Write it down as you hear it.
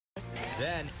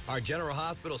Then, our General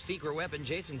Hospital secret weapon,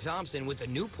 Jason Thompson, with the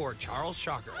Newport Charles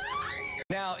Shocker.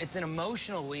 Now, it's an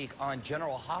emotional week on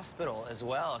General Hospital as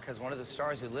well, because one of the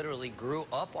stars who literally grew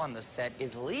up on the set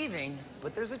is leaving,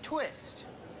 but there's a twist.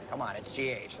 Come on, it's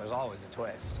GH. There's always a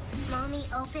twist. Mommy,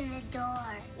 open the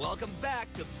door. Welcome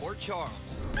back to Port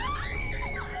Charles.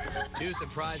 Two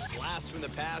surprise blasts from the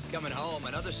past coming home.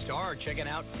 Another star checking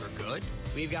out for good.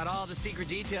 We've got all the secret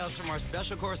details from our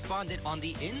special correspondent on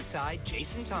the inside,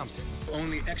 Jason Thompson.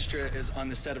 Only extra is on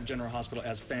the set of General Hospital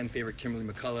as fan favorite Kimberly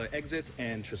McCullough exits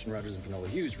and Tristan Rogers and Finola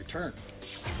Hughes return.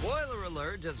 Spoiler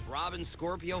alert, does Robin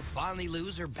Scorpio finally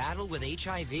lose her battle with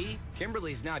HIV?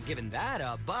 Kimberly's not giving that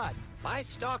up, but by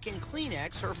stocking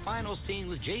Kleenex, her final scene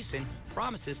with Jason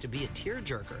promises to be a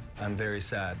tearjerker. I'm very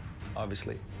sad,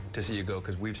 obviously, to see you go,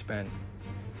 because we've spent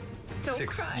Don't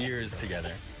 6 cry. years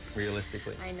together,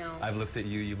 realistically. I know. I've looked at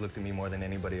you, you've looked at me more than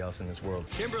anybody else in this world.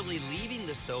 Kimberly leaving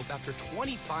the soap after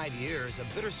 25 years,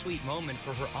 a bittersweet moment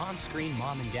for her on-screen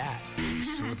mom and dad. We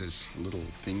saw this little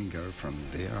thing go from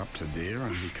there up to there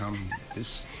and become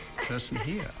this person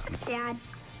here. Dad,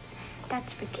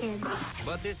 that's for kids.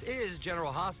 But this is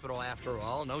General Hospital after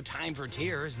all. No time for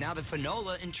tears now that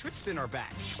Finola and Tristan are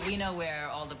back. We know where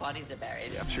all the bodies are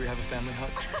buried. Yeah. Should we have a family hug?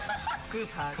 Group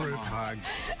hug. Group hug.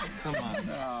 Come on.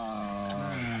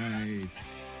 Oh. Nice.